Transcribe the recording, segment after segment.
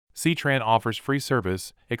C-TRAN offers free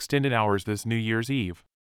service, extended hours this New Year's Eve.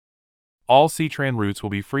 All C-TRAN routes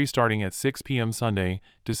will be free starting at 6 p.m. Sunday,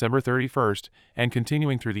 December 31st, and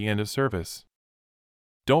continuing through the end of service.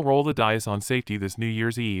 Don't roll the dice on safety this New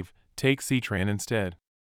Year's Eve, take C-TRAN instead.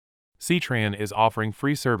 C-TRAN is offering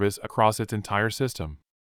free service across its entire system.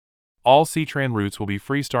 All C-TRAN routes will be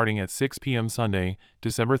free starting at 6 p.m. Sunday,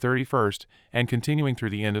 December 31st, and continuing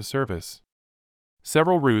through the end of service.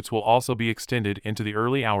 Several routes will also be extended into the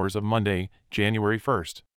early hours of Monday, January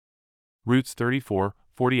 1st. Routes 34,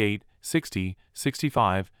 48, 60,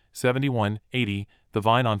 65, 71, 80, the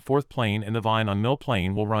Vine on 4th Plain and the Vine on Mill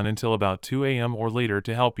Plain will run until about 2 a.m. or later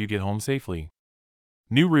to help you get home safely.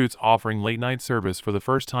 New routes offering late-night service for the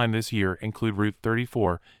first time this year include Route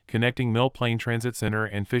 34, connecting Mill Plain Transit Center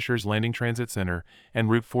and Fisher's Landing Transit Center,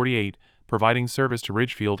 and Route 48, providing service to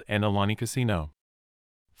Ridgefield and Alani Casino.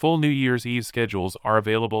 Full New Year's Eve schedules are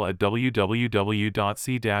available at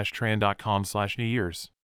www.c-tran.com/newyears.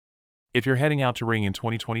 If you're heading out to Ring in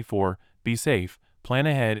 2024, be safe, plan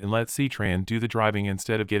ahead and let C-TRAN do the driving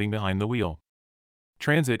instead of getting behind the wheel.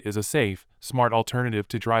 Transit is a safe, smart alternative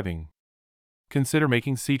to driving. Consider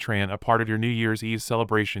making C-TRAN a part of your New Year's Eve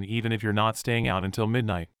celebration even if you're not staying out until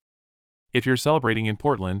midnight. If you're celebrating in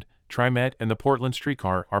Portland, TriMet and the Portland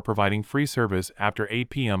Streetcar are providing free service after 8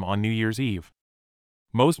 p.m. on New Year's Eve.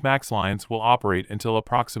 Most MAX lines will operate until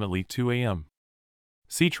approximately 2 a.m.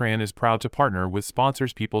 C-TRAN is proud to partner with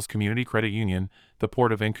sponsors People's Community Credit Union, the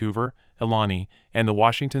Port of Vancouver, Alani, and the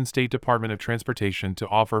Washington State Department of Transportation to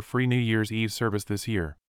offer free New Year's Eve service this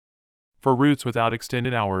year. For routes without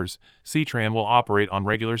extended hours, C-TRAN will operate on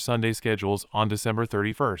regular Sunday schedules on December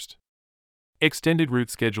 31st. Extended route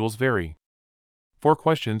schedules vary. For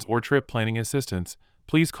questions or trip planning assistance,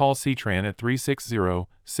 please call C-TRAN at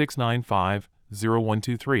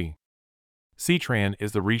 360-695-0123. C-TRAN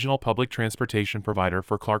is the regional public transportation provider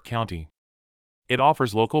for Clark County. It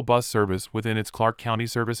offers local bus service within its Clark County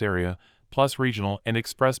service area, plus regional and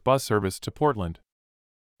express bus service to Portland.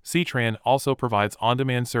 C-TRAN also provides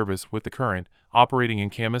on-demand service with the current, operating in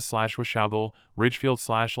Camas/Washougal,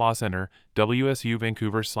 Ridgefield/Law Center, WSU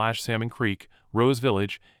Vancouver/Salmon Creek, Rose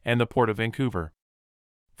Village, and the Port of Vancouver.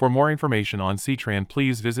 For more information on C-TRAN,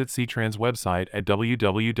 please visit C-TRAN's website at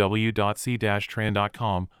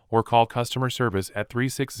www.c-tran.com or call customer service at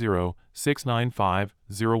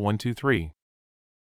 360-695-0123.